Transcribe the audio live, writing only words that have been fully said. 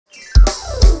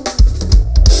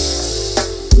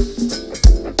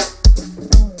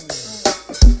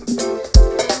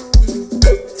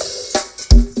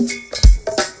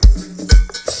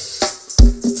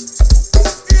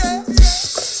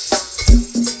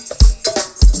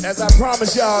As I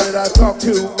promised y'all that I talked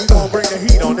to, we're gonna bring the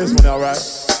heat on this one, all right?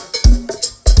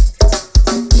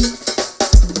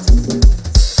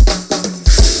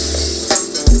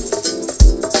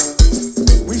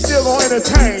 We still gonna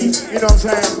entertain, you know what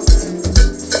I'm saying?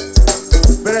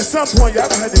 But at some point, y'all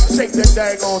gonna have to take that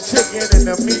daggone chicken and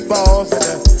the meatballs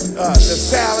and the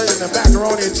salad and the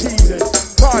macaroni and cheese and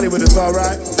party with us, all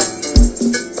right?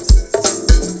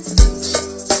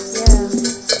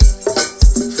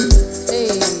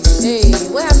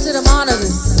 What happened to the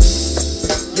monitors?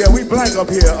 Yeah, we blank up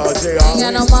here, JR. Ain't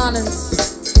got no monitors.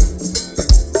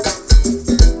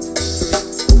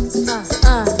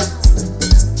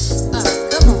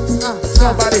 Come on.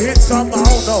 Somebody hit something, I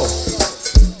don't know.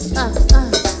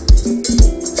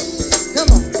 Come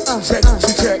on. Check.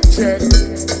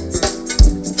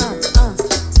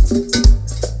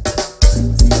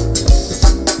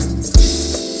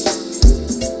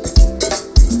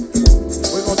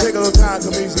 We're gonna take a little time,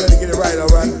 Camise, to get it right, all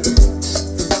right?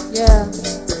 Yeah.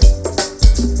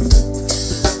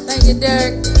 Thank you,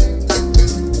 Derek.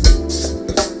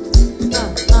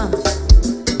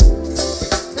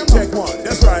 Check one,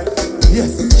 that's right.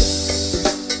 Yes.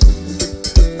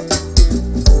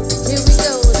 Here we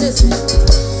go, listen.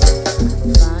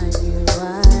 Find you,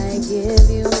 I give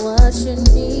you what you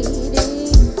need.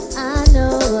 I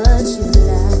know what you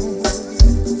like.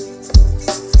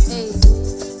 Hey.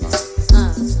 I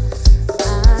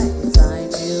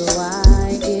find you, I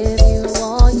give you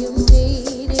all you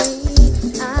need.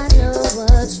 I know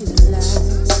what you like.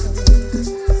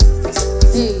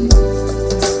 Hey.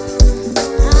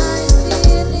 I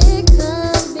feel it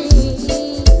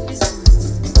coming.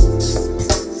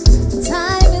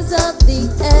 Time is of the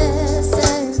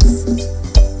essence.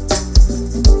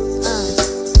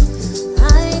 I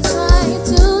try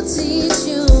to teach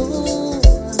you,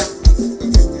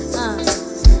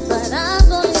 but I'm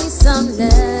gonna need some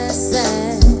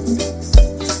lessons.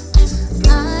 I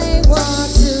want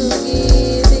to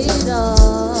give it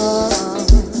all.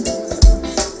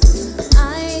 I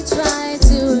try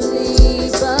to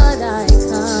leave, but I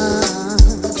can't.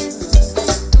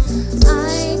 I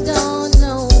don't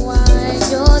know why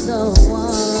you're the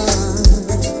one.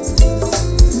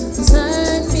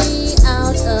 Turn me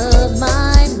out of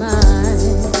my mind.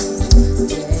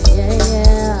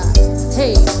 Yeah.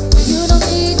 Hey, you don't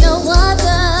need no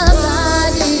other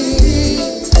body.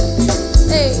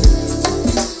 Hey,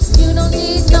 you don't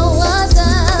need no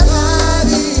other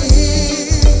body.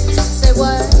 Say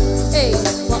what? Hey,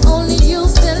 well only you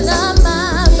fill up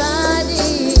my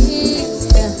body.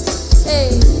 Hey,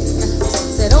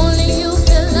 said only you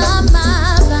fill up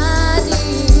my body.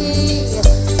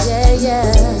 Yeah.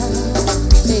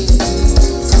 Hey,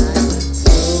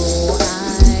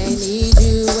 I need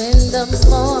you in the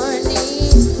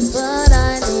morning, but I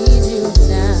need you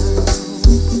now.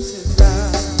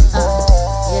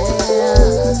 Yeah.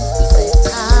 Say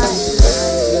I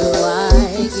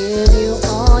give you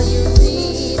all you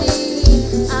need.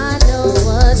 I know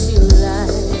what you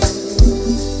like.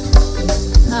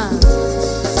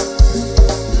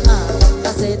 I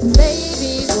said,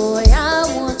 baby boy, I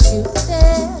want you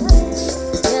there.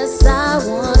 Yes, I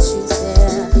want you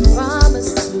there.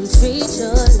 Promise to treat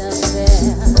your love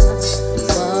fair.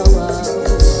 Whoa.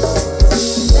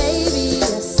 Baby,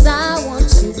 yes, I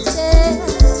want you there.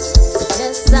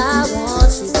 Yes, I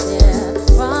want you there.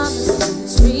 Promise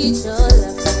to treat your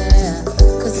love fair.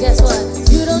 'Cause guess what?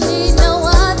 You don't need no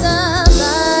other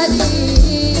body.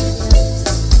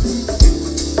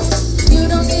 You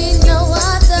don't need no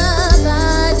other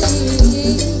body.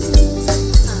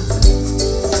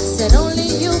 Said only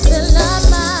you fill up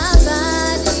my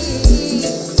body.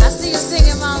 I see you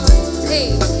singing, mama. Hey,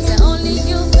 said only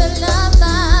you fill up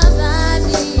my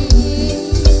body.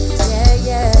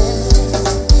 Yeah.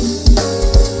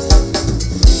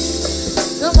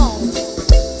 Come on.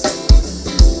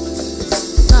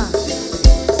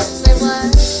 Say what?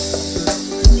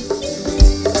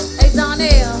 Hey,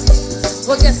 Donnell.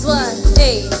 Well, guess what?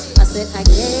 Hey, I said I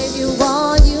gave you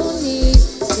all you need.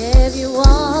 Gave you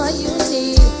all you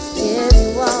need. Give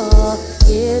you all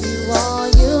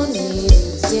you need.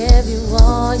 Give you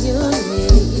all you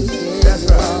need. That's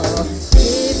right.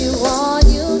 Give you all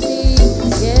you need.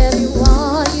 Give you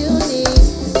all you need.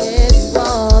 Give you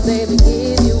all, baby.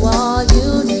 Give you all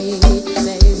you need,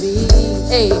 baby.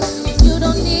 Hey, you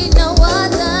don't need no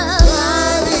other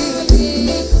body.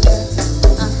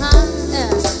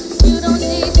 Yeah. You don't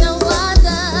need no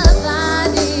other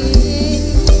body.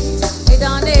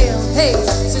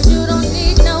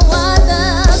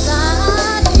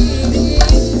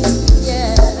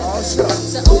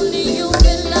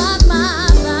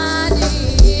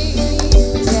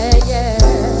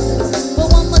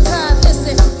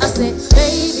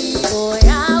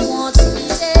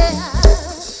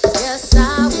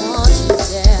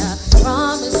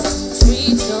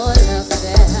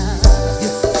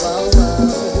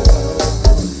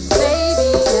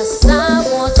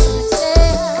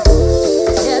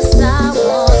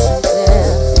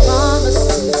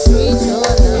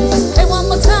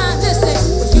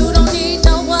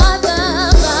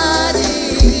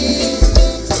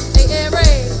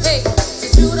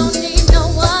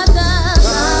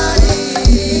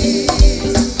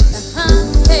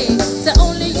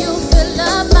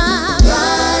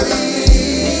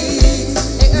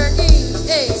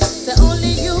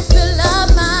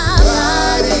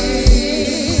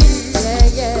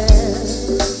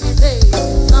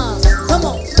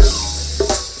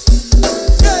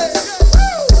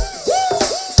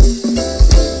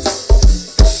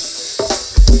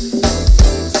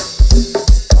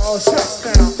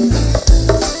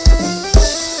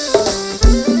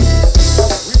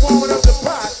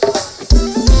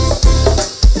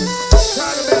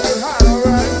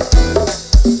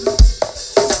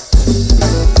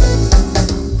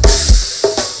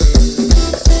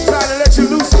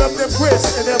 them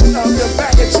grits and them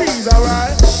mac and cheese, all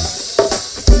right?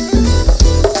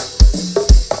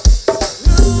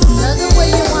 Love the way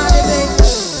you want it, baby.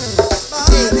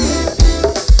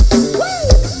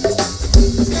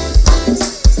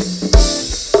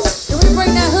 Can we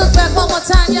bring that hook back one more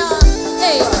time, y'all?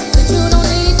 Hey, but you don't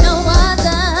need no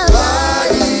other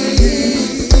body.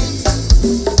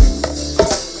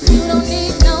 You don't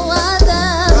need no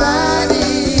other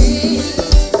body.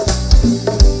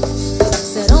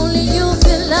 Said only you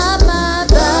fill up my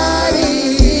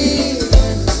body.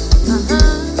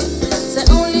 Said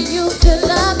only you fill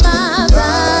up my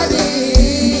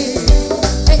body.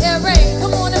 Hey, Ayre Rayde,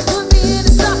 come on and put me in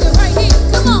the socket right here.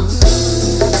 Come on.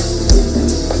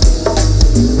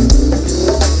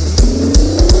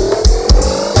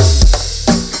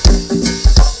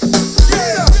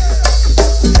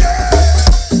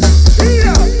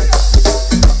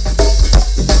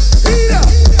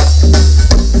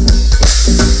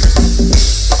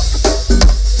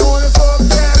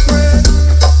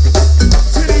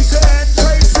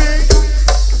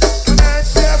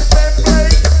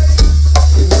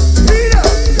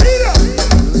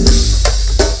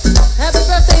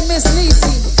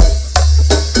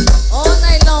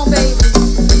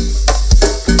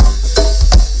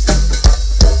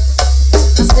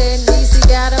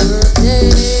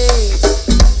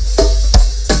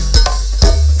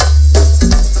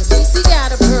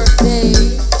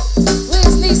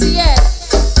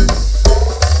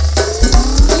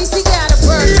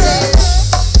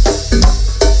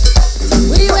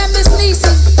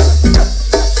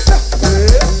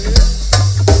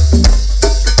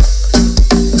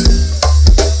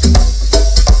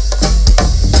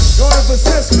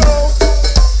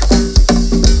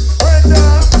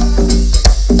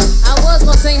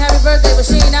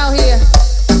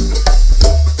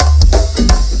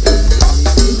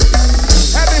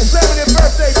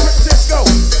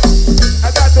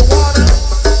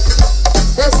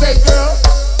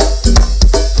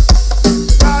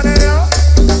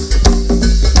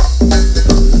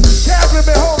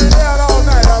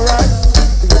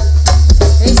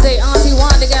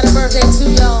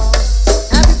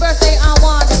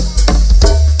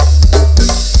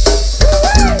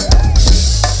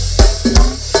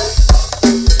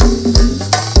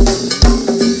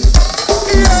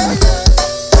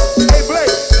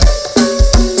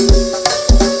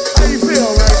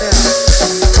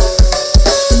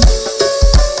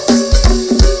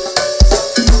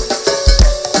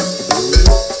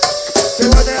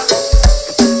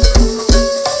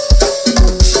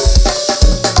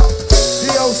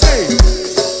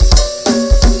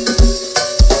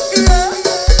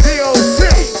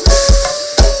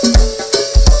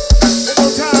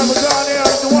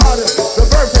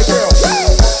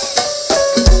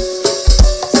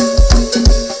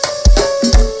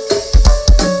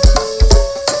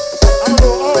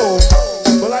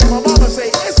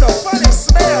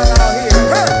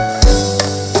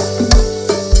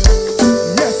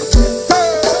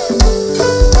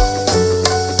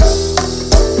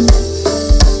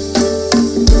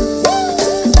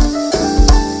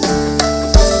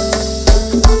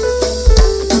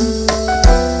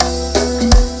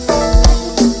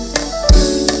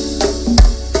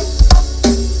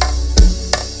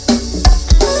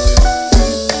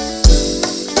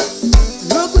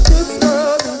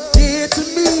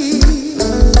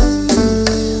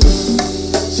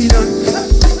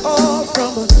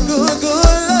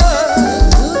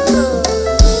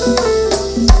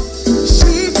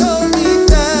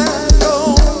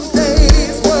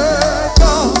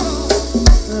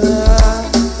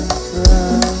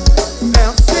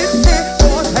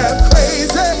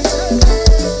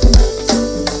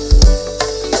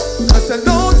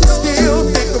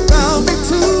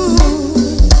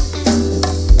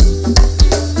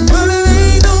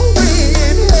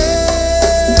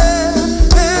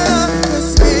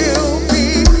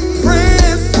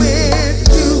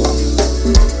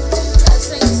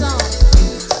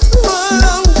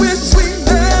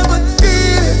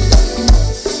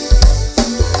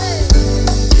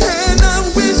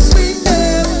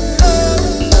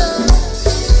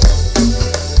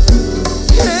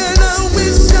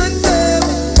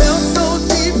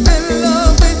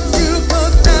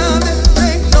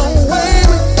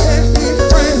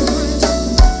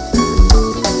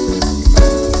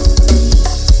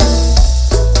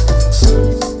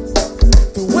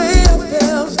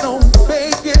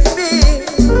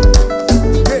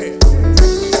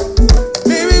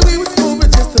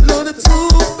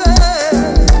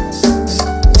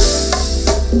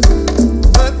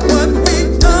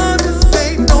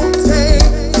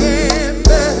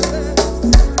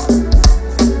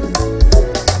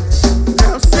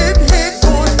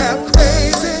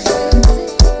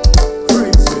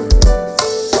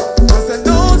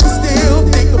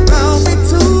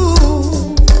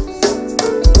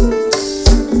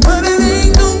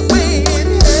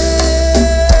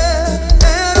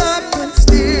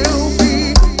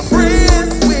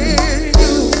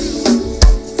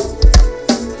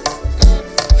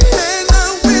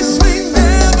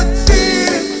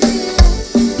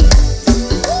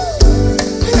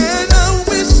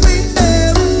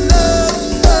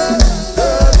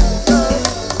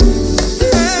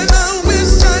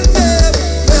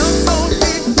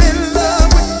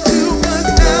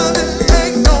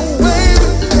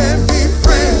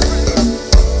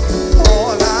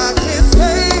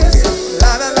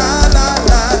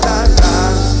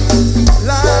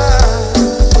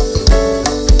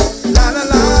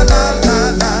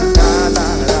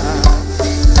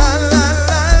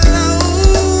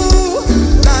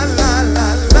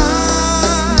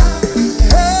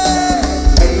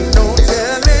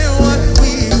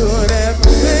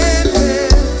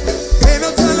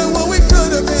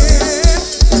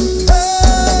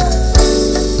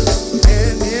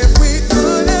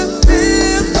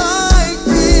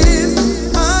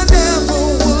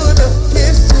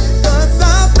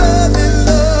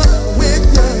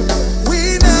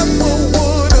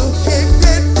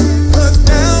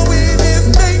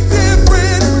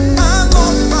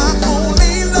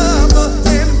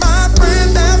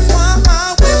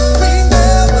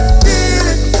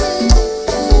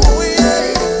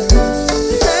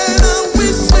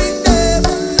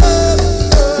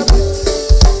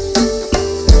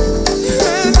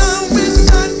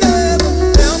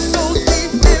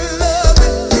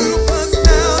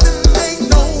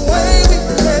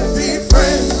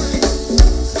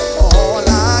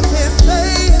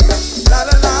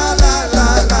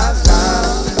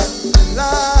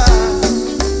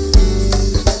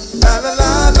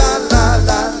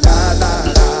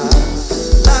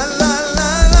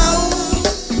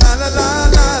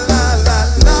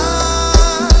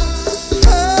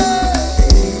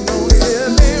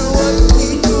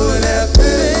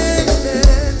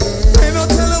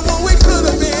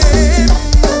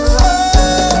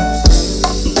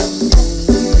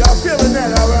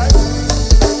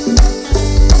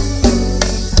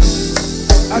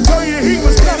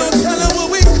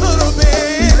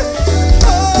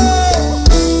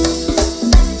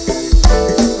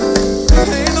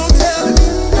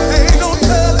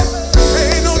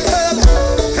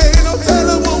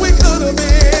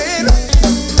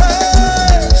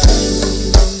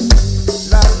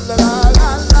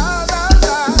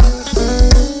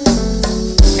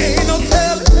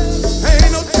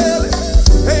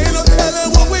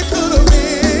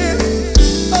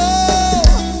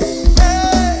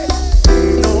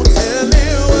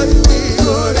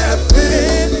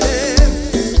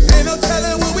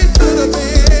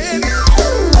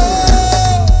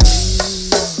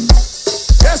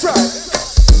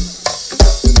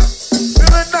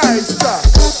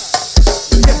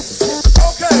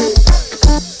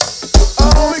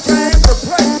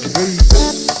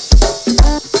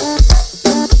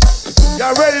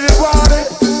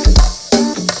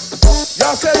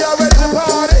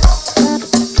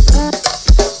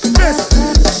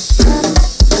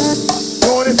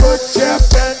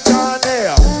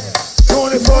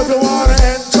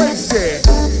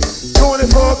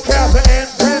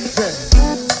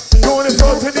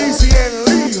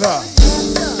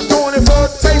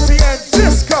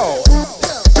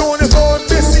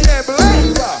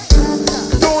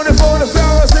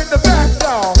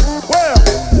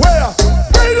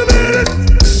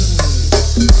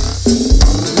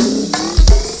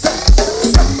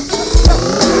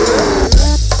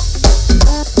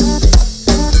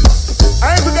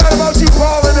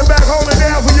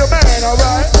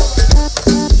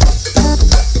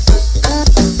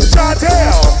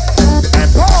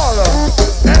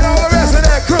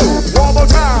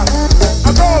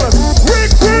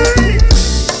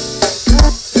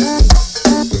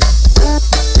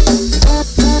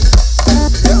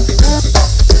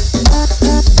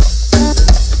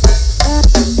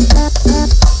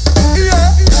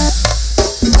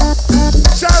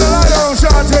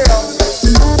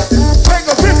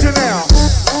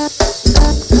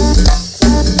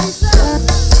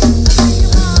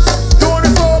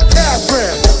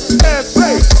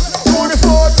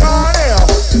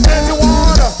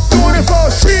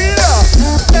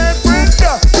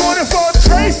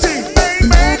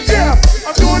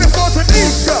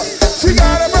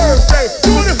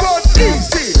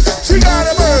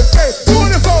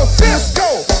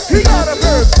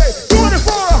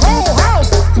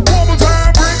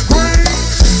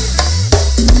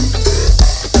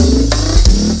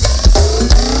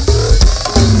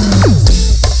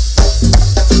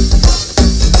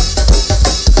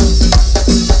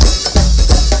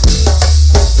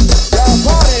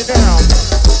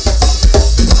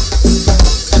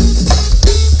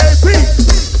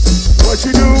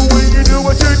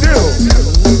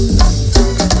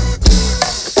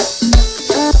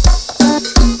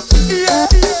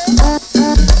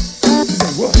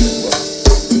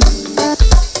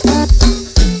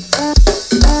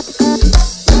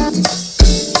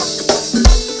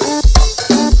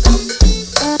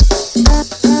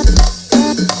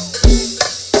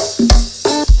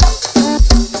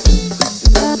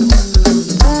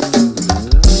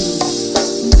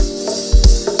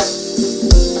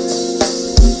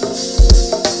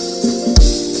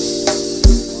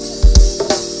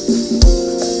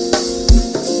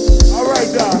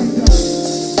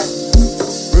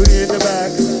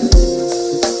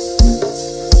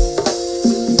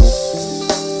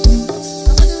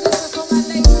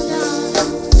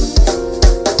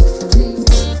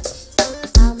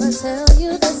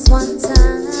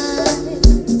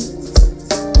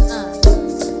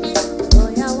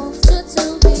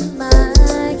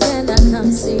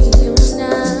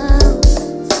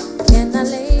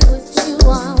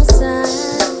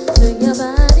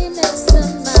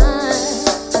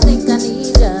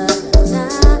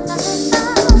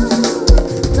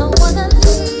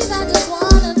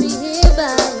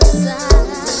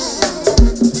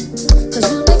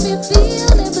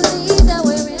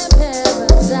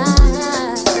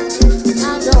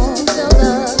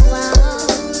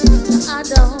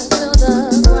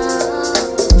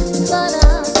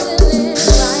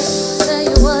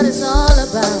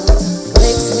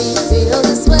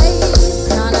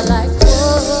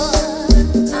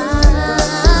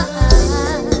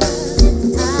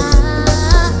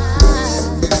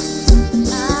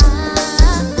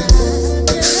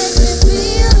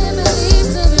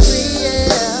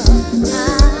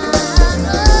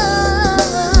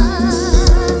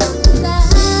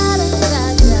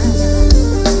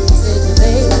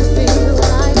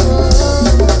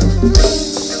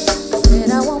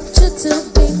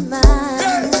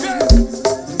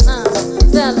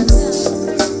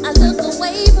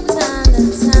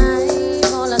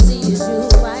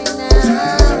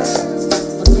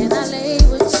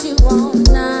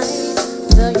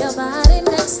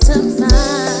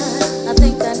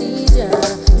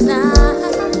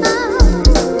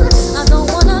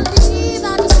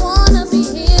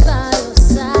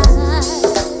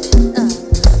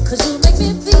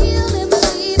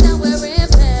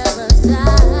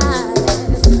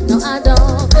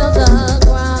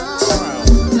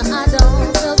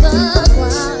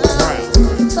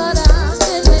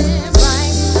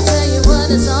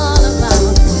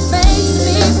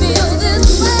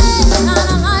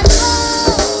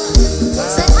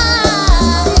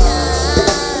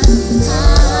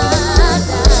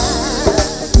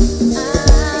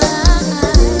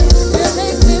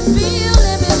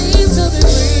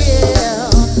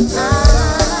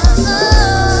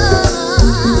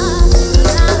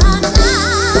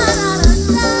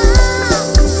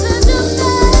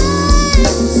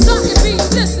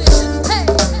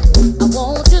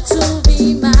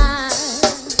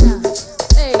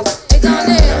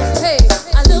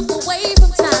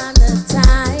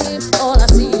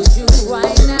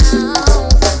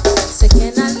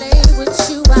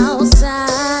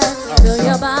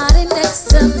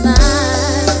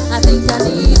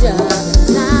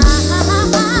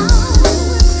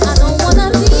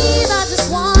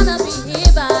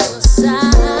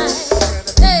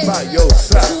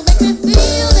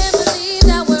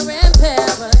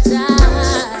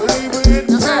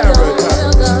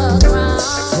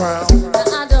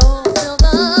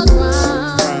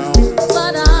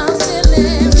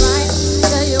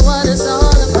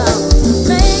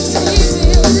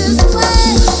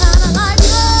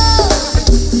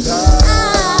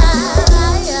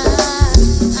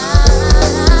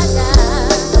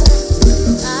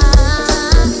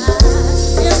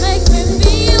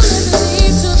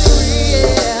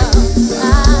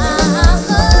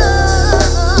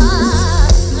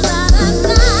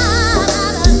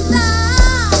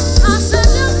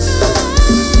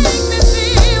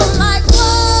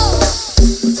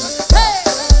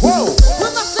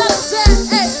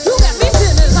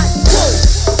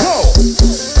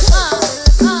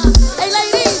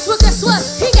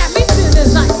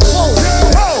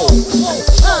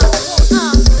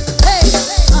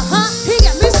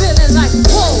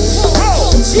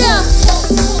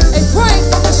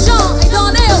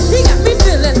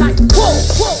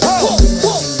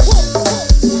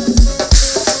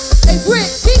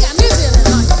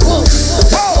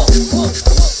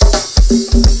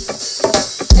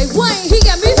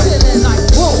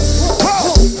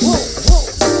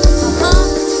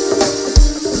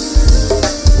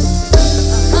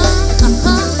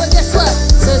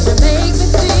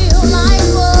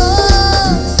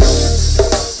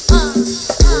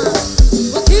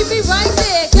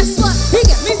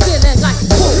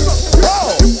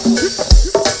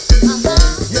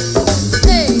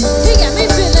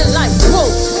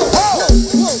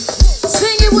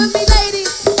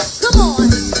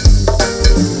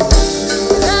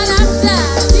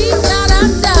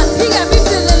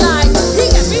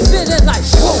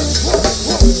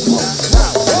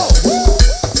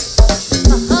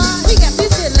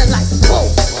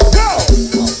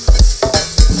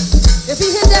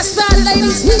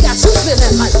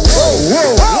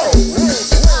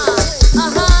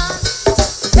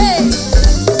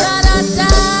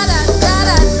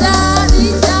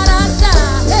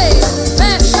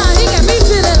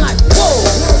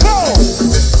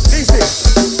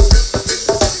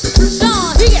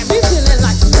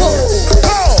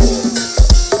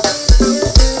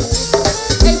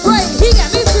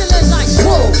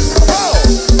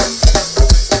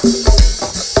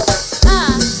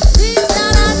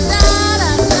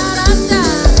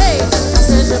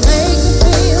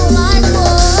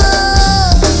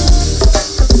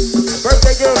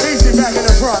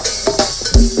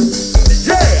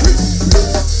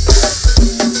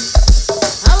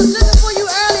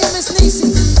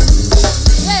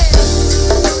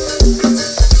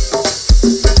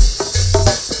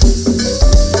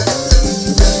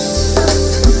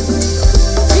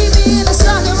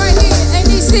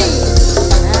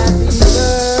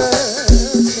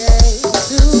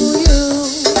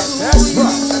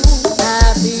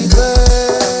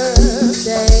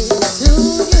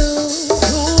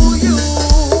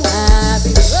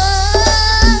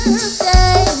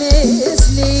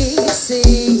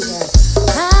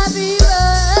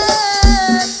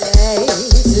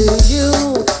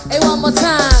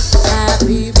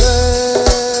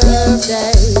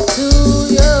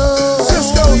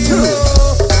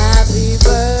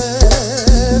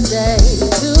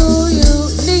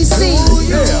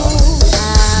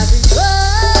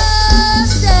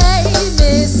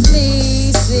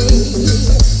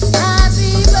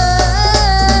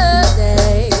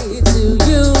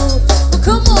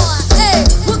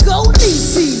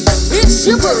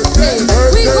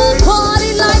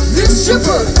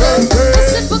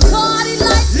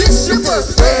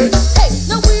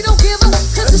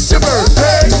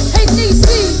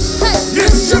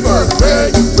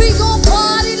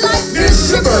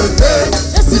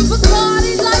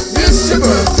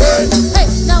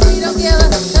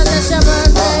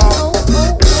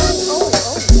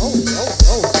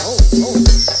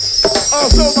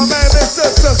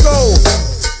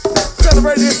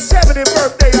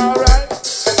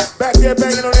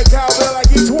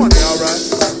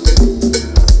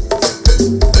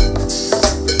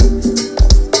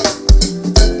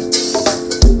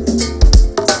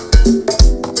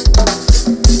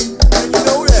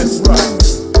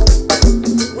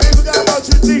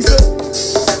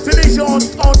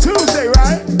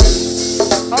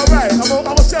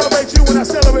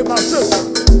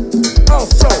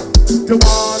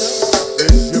 Tawana,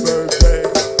 it's your birthday.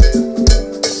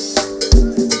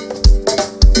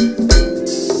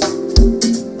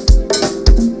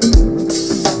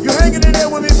 You hanging in there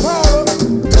with me, Paula?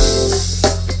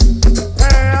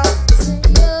 Pam,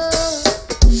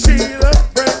 Sheila,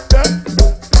 Brenda,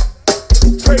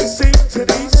 Tracy,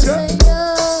 Tanisha,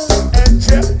 and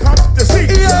Jeff come to see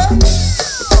ya.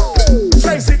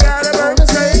 Tracy got a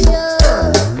birthday.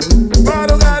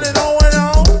 Bottle got it on.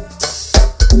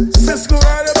 Cisco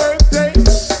got a birthday.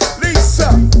 Lisa,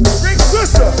 big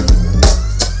sister.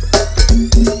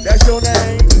 That's your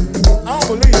name? I don't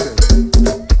believe it.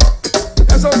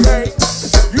 That's okay.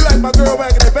 You like my girl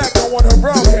back in the back on one of her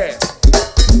broadcasts.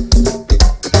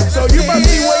 So you must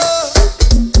be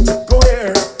waiting. Go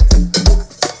ahead.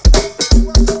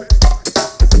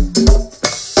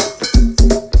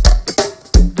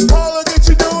 Paula, get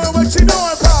you doing what you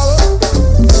doing, Paula?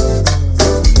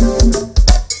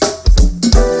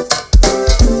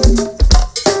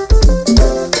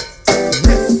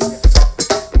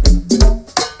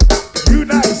 You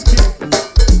nice kid.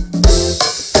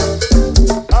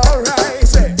 All right,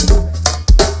 say.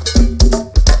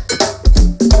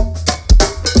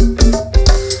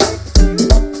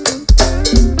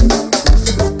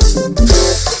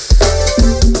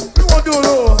 We want to do a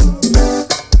little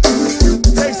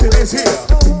tasting this here.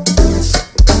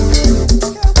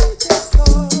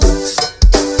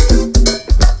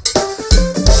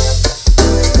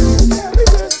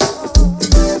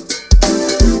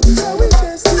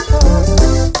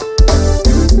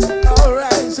 All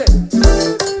right, say.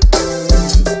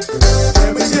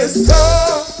 Can we just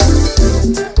talk?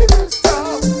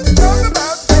 Talk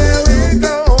about where we're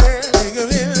going.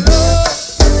 Giving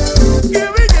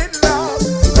it love.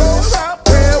 Talk about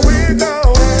where we're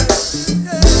going.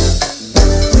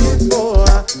 Before I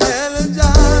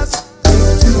apologize,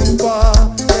 too far.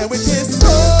 Can we just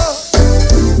talk?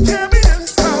 Can we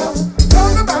just talk?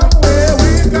 Talk about where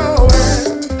we're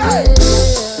going. Hey.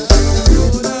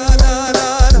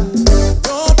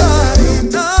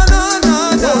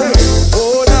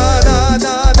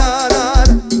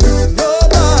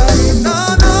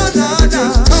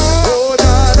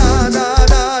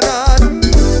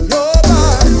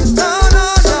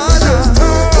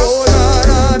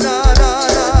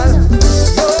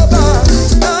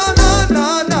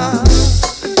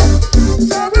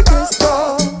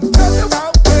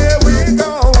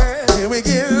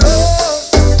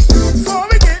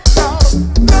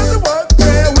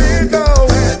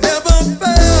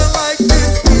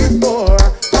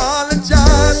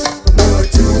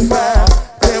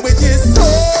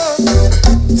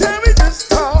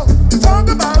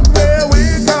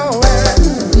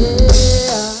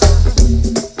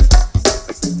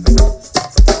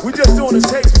 We just doing a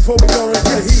taste before we go into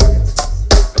the heat.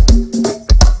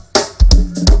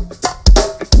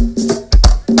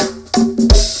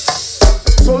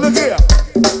 So look here.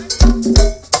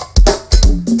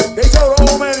 They told the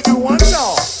old man to do one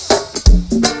song.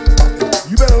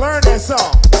 You better learn that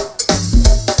song.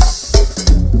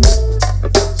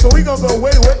 So we gonna go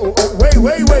way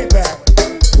back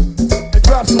and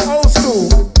drop some old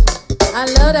school. I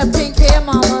love that pink hair,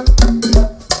 mama.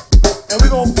 And we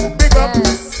gonna big up.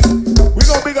 Yes. We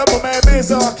gonna big up a man Biz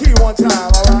Key one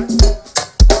time, all right?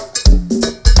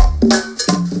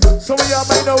 Some of y'all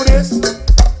may know this,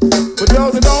 but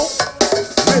those that don't,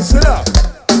 listen up.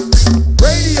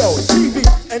 Radio, TV,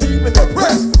 and even the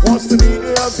press wants to be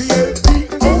the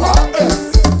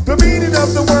P-A-D-O-R-S. The meaning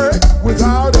of the word,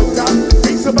 without a doubt,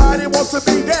 means somebody wants to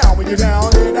be down when you're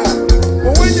down and out.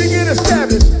 But when you get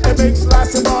established and makes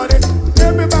lots of money,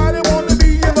 everybody want to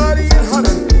be your buddy and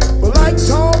honey. But like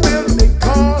tall buildings,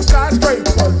 cars,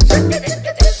 skyscrapers,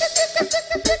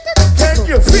 can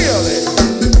you feel it?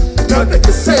 Nothing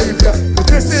can save ya.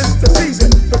 This is the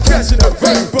season for catching the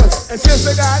vapors. And since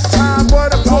I got time,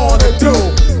 what I'm gonna do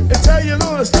is tell you a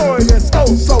little story that's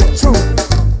oh so true.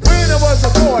 When I was a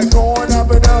boy growing up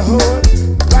in the hood,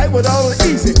 life was all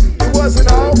easy, it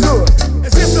wasn't all good.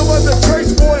 And since I was a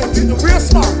church boy and getting real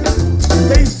smart,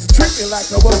 they used to treat me like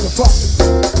I was a fuck.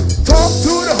 Talk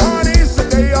to the honeys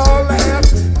and they all laugh.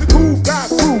 The cool guy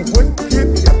cool wouldn't give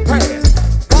me a pass.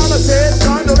 Mama said,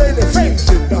 son, don't let their face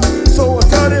get done. So I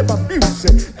started my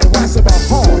music and watched my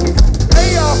horn.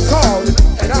 They all called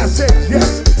and I said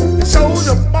yes. And showed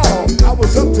them all I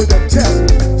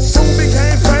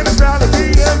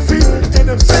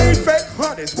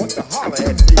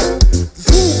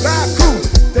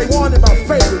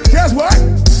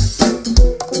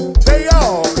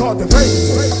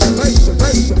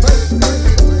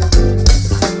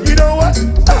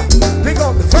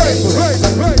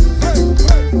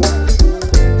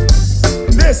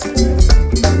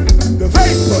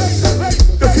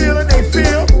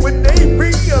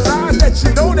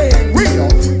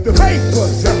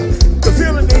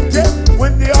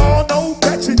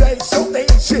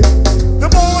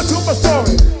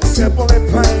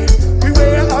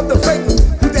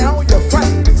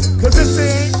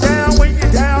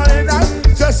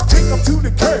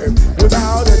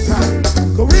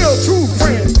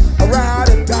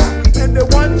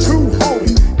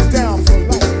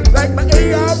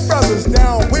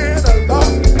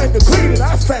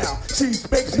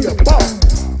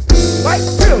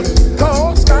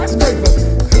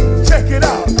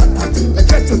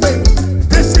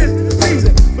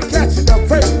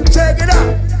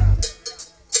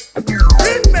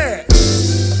Hit me.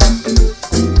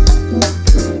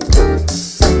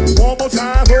 One more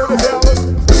time for the fellas.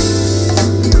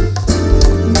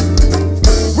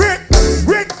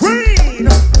 Rick Green.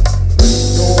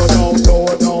 No, don't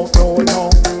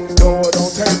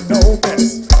take no mess.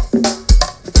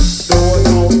 No,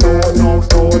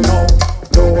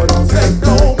 don't take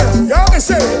no mess. Y'all can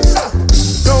say it.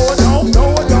 No,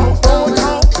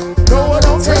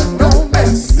 don't take no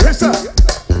mess. Yes, sir.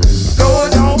 No,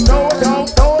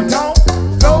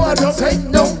 don't take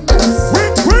no mess.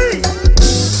 Rick Green.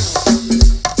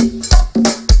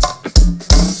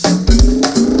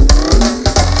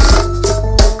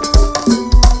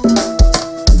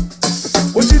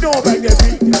 What you doing back there,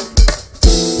 Pete?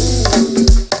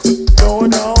 No,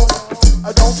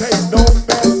 I don't take no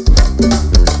mess.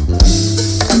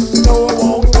 No, I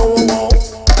won't.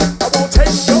 I won't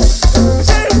take no.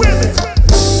 Say it with me.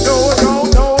 No, I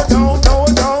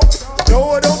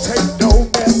don't take no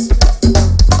mess.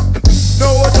 No,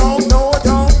 I don't.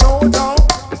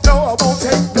 No, I won't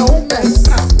take no mess.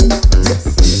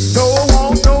 No, I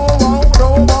won't. No,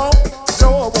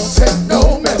 I won't take no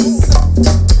mess.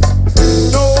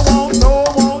 No, I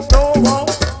won't.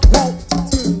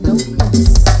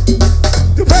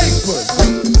 The papers.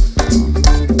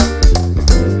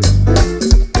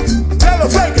 Tell the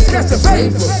fakers, catch the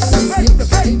papers.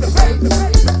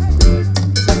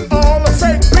 All the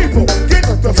fake people, get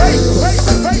the papers.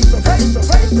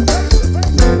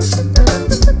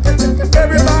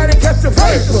 Everybody catch the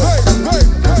papers.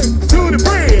 To the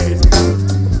bridge.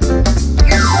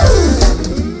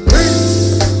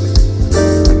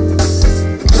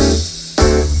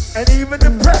 And even the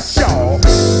press, y'all,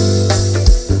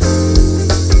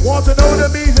 want to know the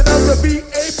meaning of the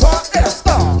BAPAR.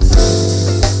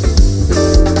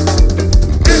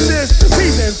 This is the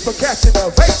season for catching the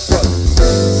vapor.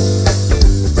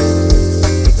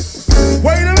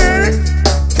 Wait a minute,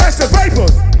 catch the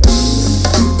vapors.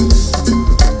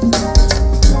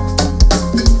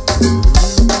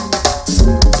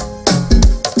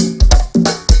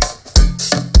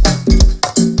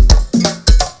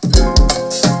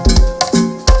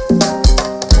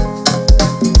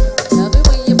 Love it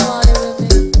when you party with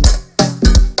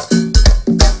me.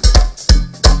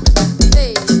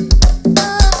 Hey.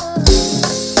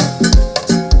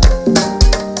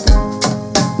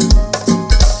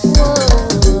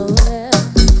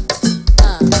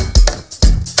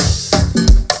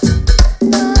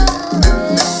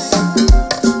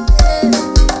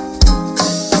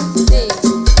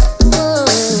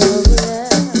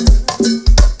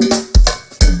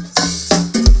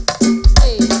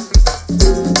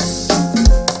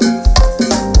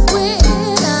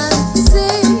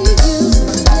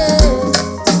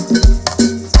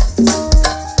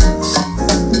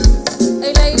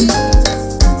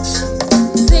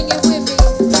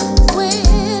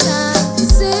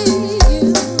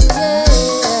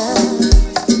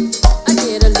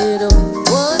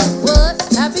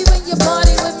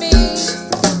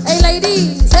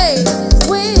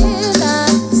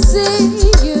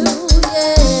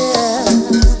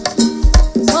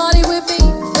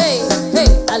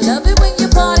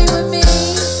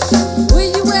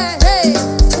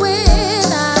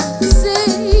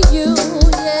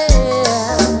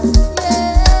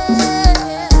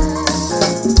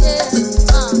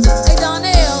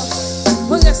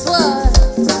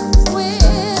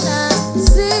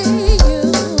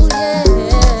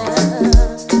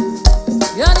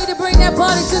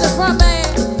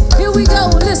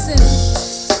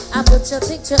 Your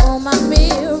picture on my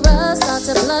mirror, start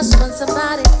to blush when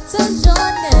somebody says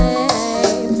your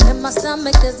name. In my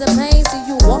stomach there's a pain, see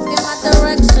you walk in my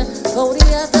direction, go the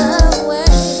other way.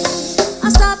 I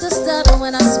start to stutter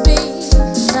when I speak,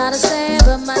 try to stand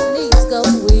but my knees go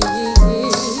weak.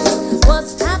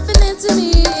 What's happening to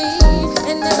me?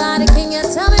 Anybody, can you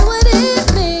tell me what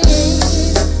it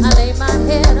means? I lay my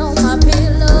head on my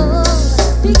pillow,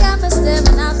 he got me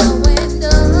staring out the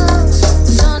window.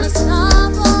 Gonna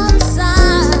stop on the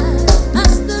side,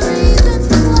 that's the reason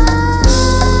why.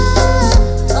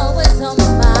 Always on my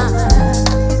mind,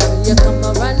 when you come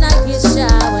around I get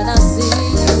shy when I see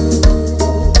you.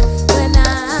 When I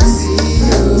see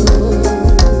you.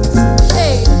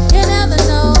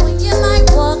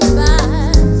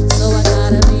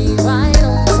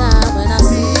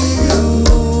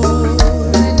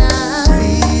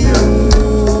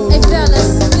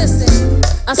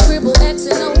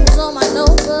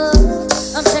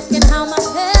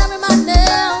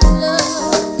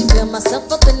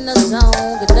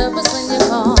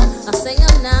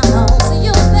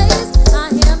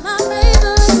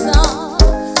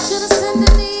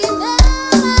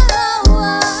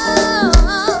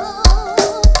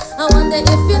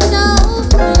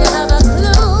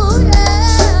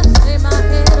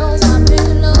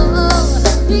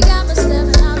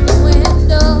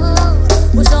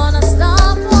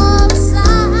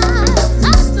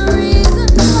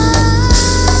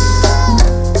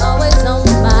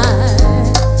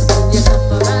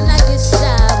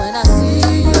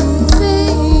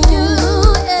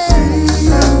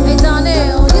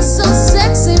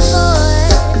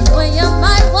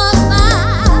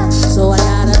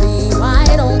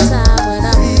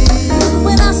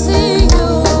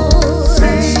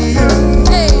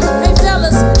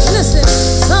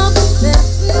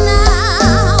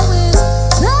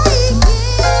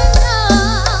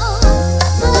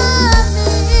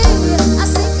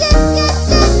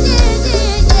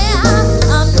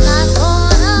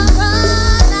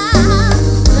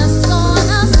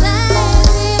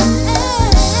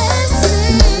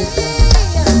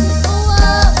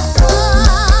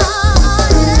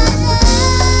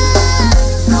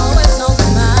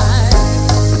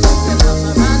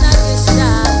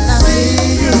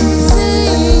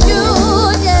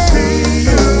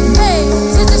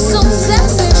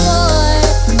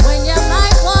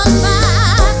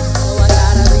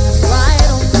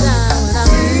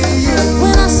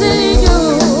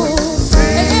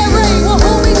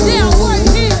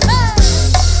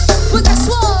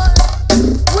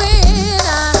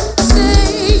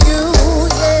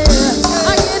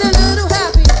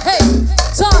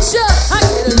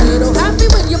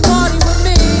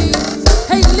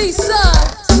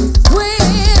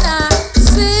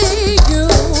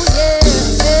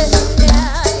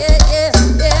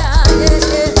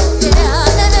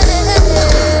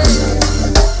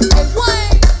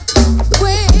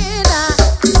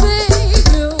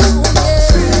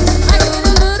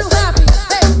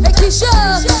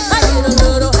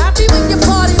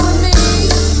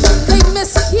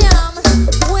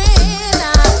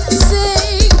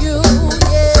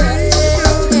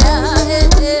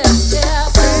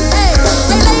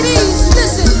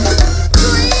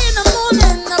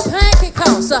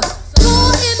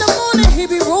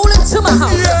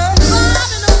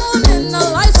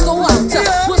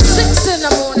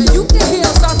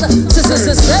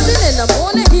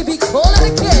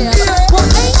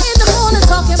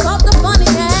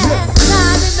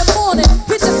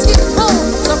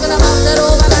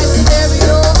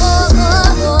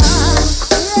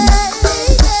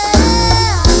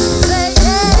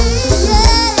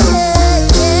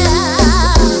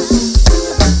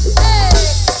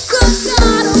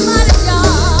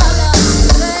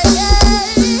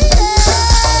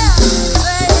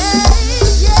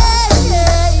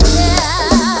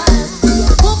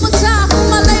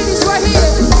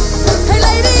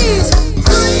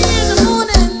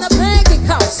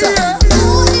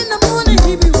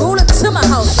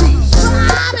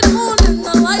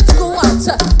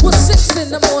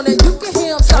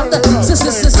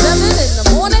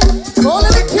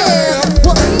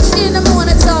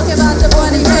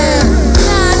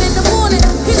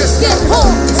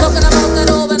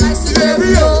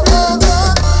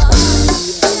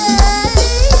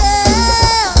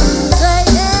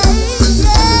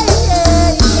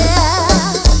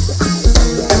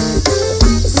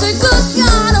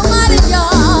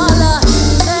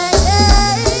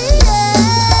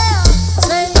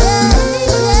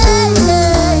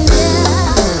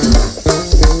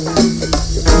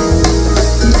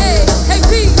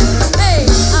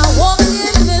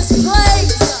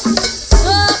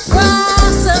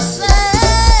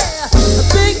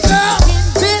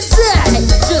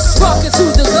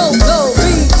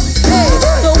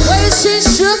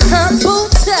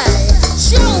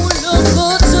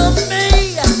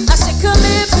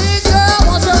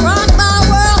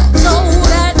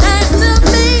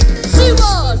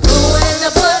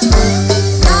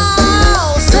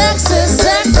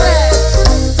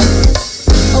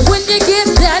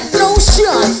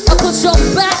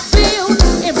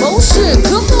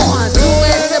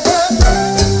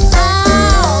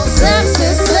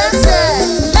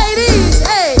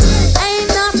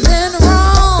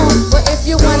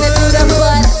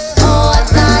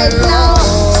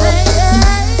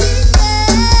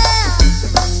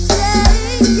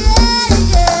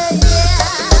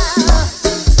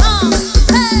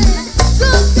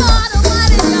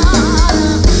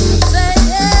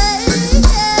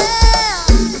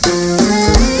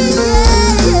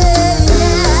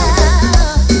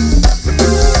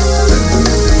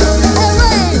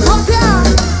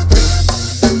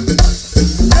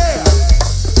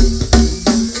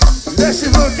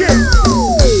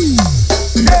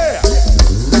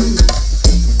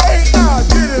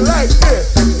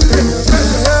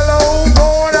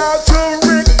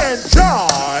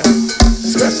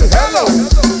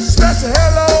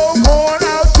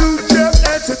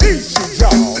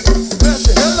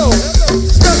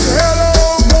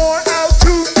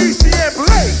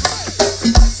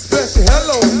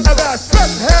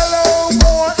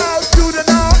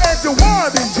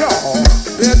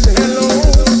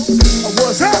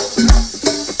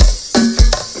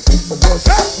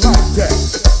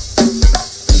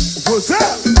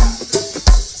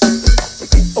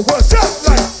 Just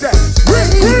like that.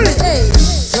 Hey,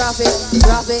 drop it,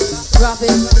 drop it, drop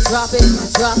it, drop it,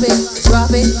 drop it,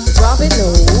 drop it, drop it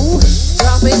low.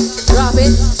 Drop it, drop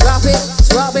it, drop it,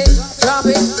 drop it, drop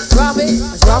it, drop it,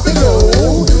 drop it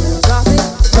low. Drop it,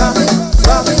 drop it,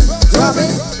 drop it, drop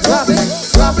it, drop it,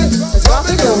 drop it, drop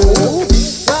it low.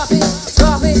 Drop it,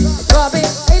 drop it, drop it.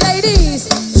 Hey ladies,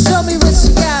 show me what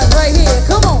you got right here.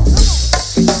 Come on.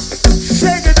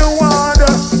 Shaking the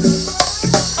water,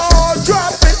 all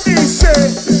drop it easy.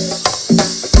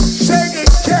 Shake it,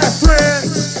 Catherine,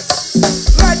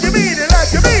 like you mean it,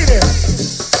 like you mean it.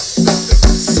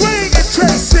 Swing it,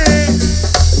 Tracy,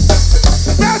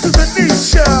 bounce to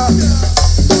Tanisha.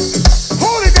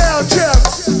 Hold it down, Jeff.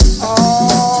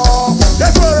 Oh,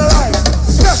 that's what I like.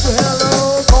 Special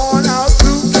hello going out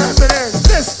to Catherine and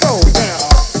Cisco now.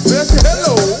 Special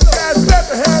hello, got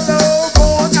special hello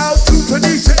going out to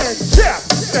Tanisha and Jeff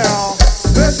now.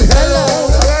 Special hello,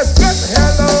 got special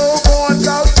hello going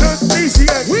out to Tanisha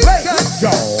and Blake,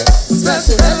 y'all.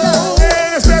 Special hello.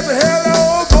 And a special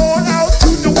hello going out to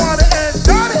Dewana and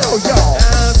Donnell, y'all.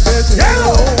 Special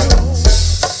hello.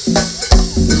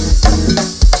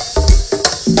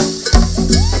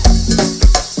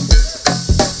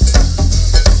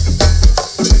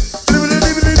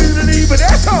 But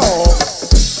that's all.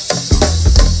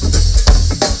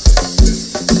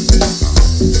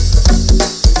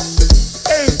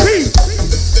 Hey, Pete.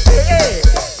 Hey, Ed.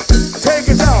 Take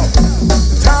us out.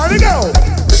 Time to go.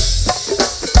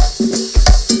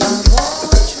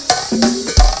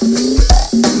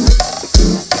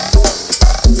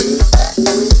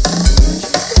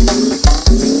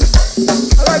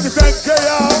 I'd like to thank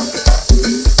JR,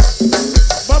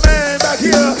 my man back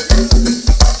here,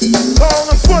 long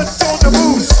the foot on the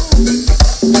moose.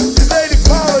 His lady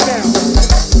Paula down.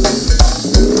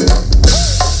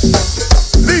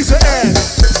 Lisa Ann,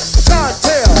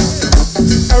 Chantel,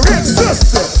 and Rick's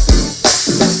sister.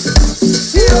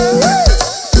 Yeah.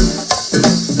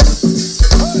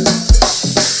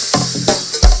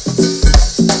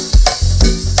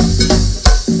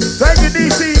 Thank you,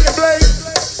 DC and Blake,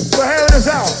 for having us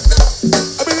out.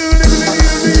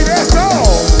 That's all.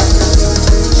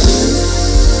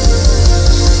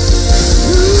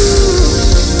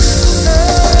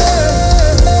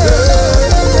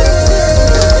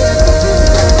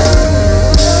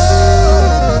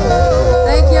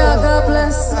 Thank y'all. God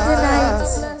bless. Good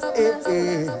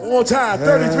night. One more time,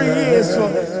 33 years for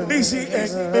Niecy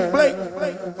and Blake.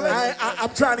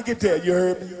 I'm trying to get there, you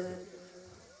heard me?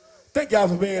 Thank y'all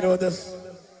for being with us.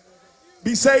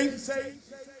 Be safe.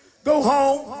 Go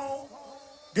home.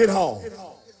 Get home.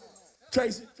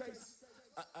 Tracy,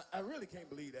 I really can't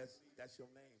believe that's your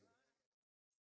name.